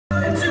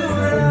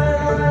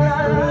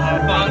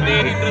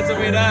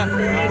är där.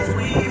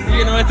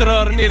 Genom ett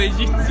rör ner i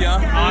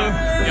Gyttja. Ja,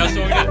 jag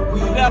såg det.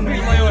 Där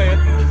filmar jag er.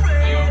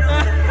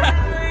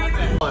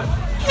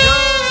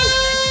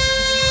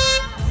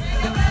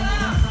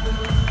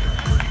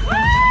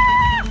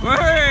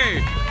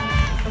 Hey!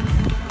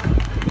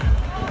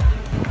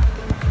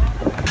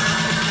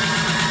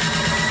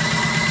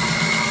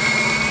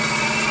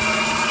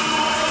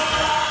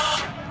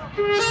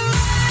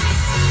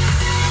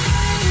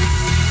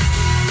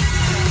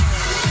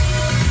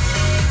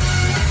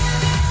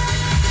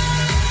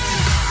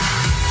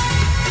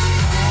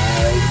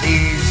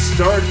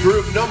 Start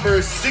group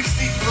number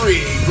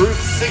 63. Group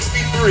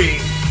 63,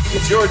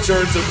 it's your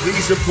turn, so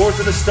please report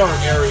to the start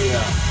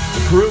area.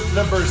 Group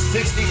number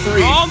 63,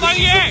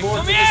 please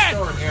report to the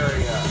start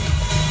area.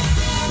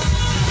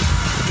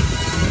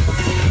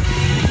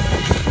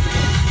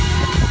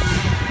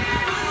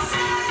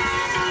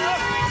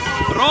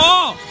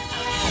 Bra!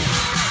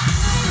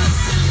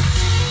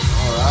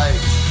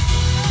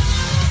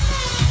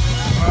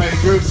 All right,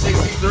 group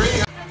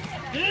 63.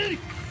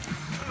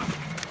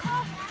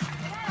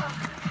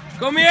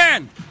 Kom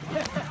igen!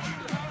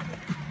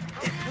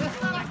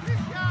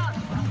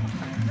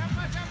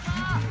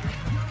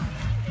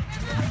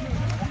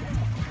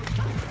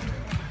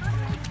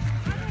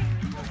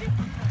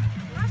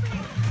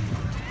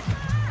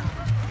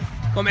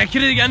 Kom igen,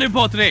 kriga nu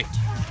Patrik!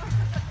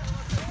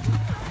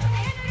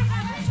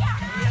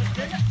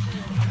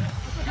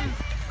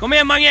 Kom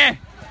igen Mange!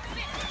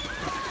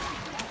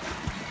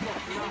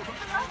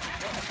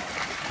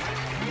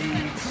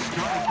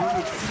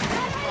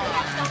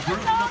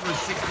 Group number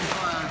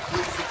 65,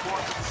 please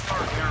report to the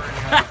start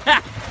area.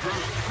 Group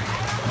 65,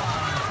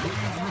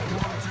 please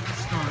report to the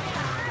start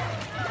area.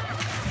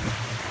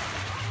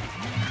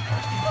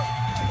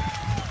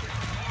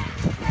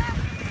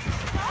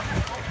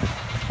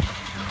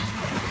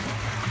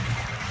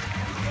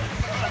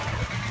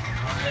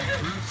 Alright,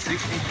 Group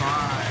 65.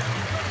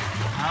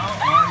 How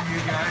are you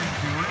guys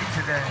doing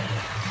today?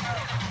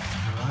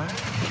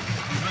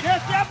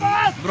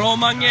 Good? Bra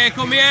Mange,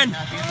 kom igen!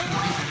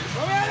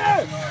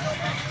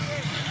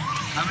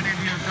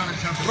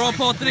 Bra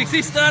Patrik,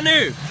 sista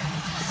nu!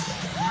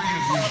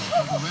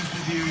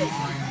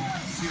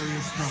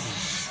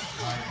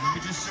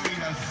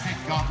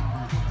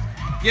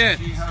 Good.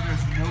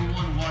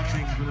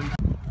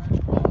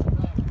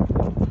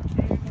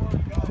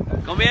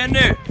 Kom igen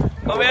nu!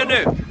 Kom igen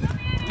nu!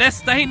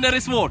 Nästa hinder är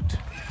svårt!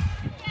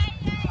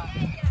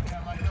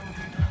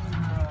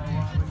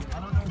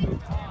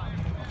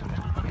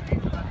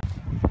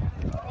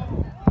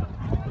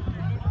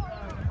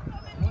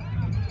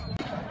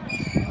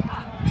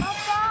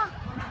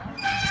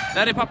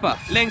 Där är pappa,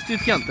 längst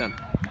ut kanten.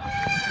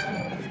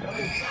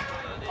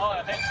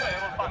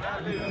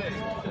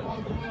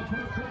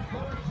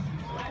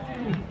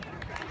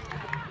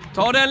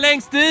 Ta den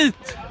längst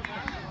dit!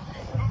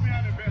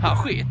 Han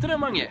sketer den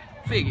Mange,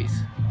 fegis.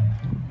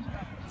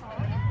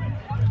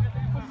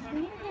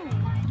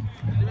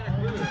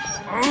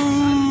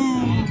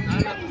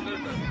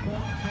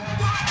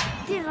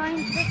 Det var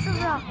inte så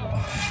bra.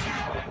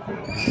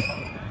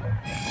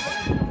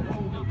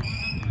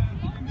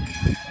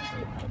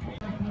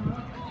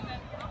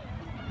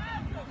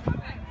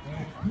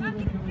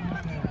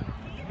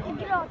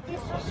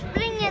 Gratis att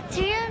springa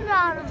till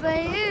varv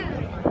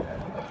ur.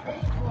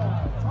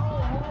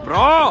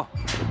 Bra!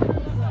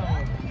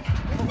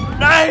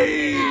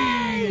 Nej!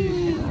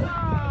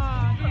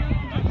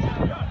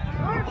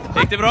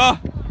 Gick det bra?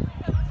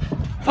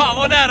 Fan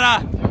vad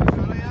nära!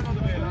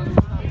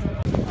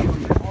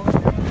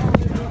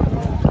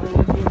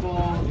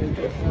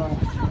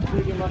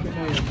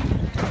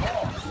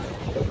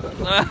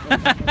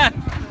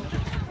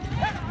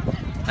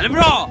 Det är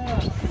bra!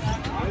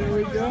 There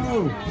we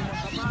go.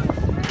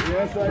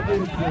 Yes, I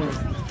did.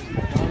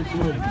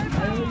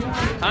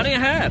 Han är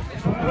här.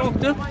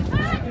 Rakt upp.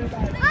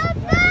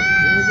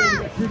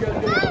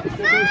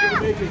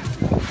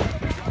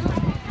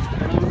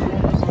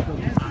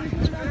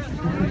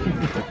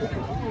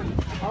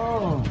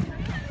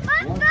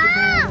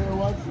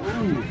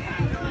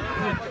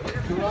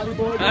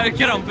 Är det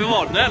kramp i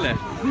vaden eller?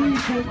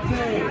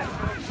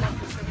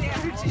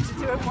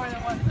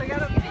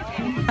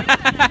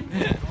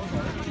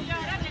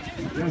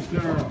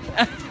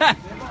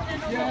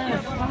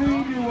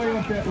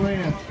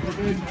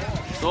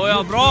 Så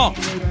ja, bra!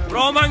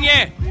 Bra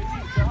Mange!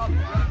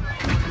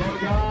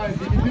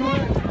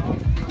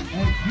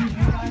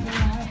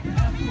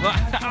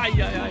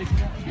 Aj, aj, aj.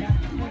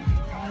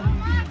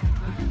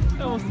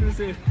 Jag måste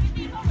se.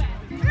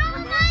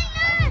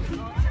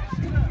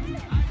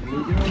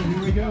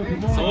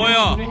 Så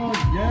ja.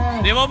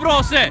 Det var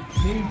bra se.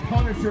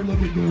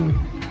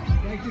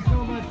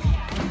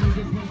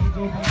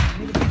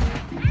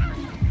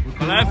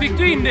 Kolla, där fick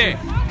du in det.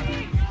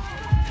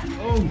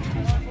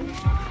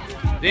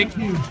 Det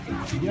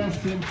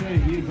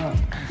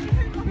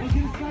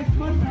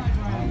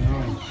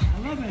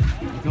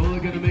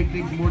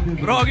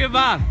bra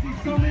gubbar.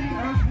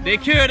 Det är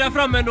kö där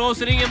framme ändå,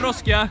 så det är ingen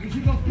brådska.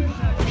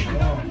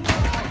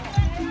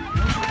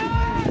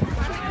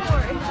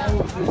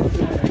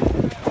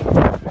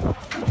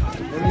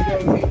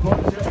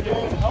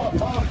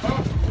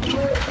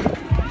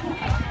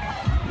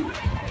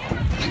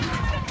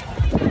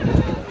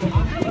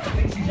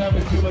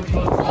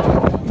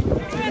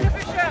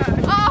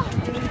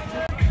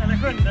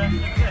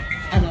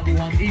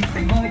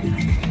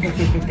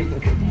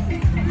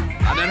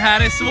 Ja, den här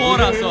är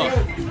svår alltså.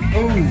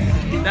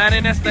 Där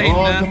är nästa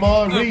hinder.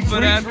 Upp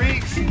för den.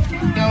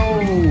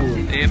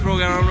 Det är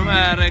frågan om de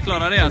här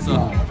klarar det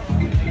alltså.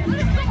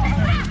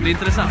 Det är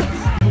intressant.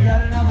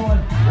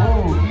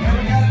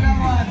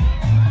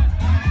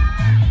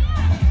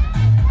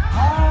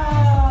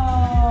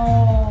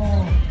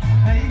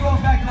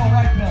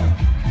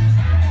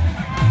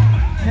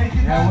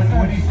 Yeah,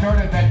 when he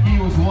started, that knee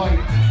was white.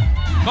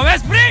 Kom igen,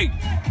 spring!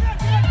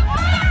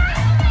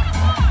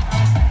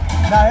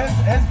 No,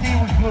 his knee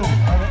was blue.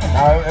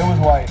 No, it was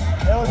white.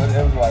 It was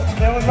white.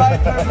 It was right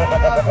there.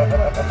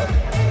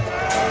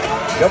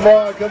 Come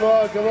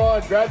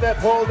on. Grab that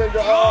pole and go.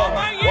 Oh,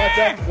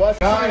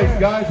 watch out.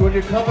 Guys, when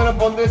you're coming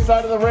up on this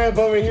side of the ramp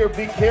over here,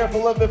 be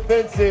careful of the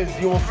fences.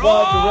 You will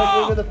slide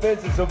directly into the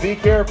fences, so be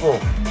careful.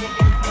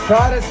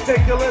 Try to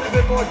stick a little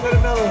bit more to the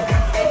middle.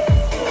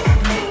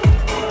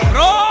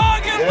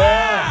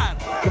 Yeah.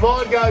 Come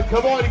on, guys.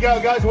 You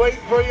got guys waiting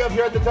for you up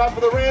here at the top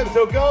of the ramp,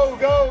 so go.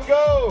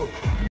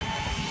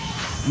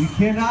 You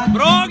cannot.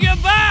 Bra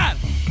gubbar!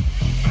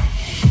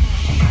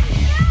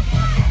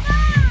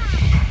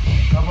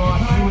 Come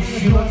on,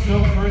 she was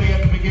so pretty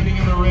at the beginning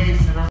of the race.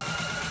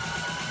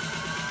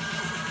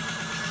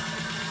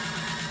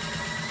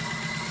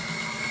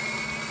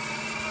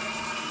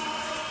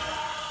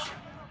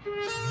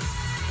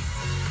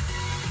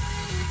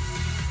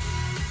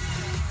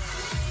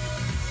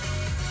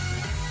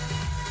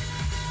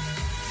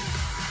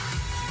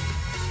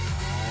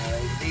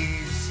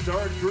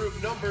 Start group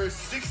number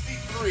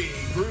 63.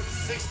 Group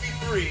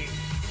 63.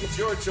 It's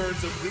your turn,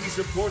 so please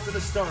report to the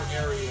starting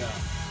area.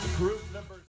 Group number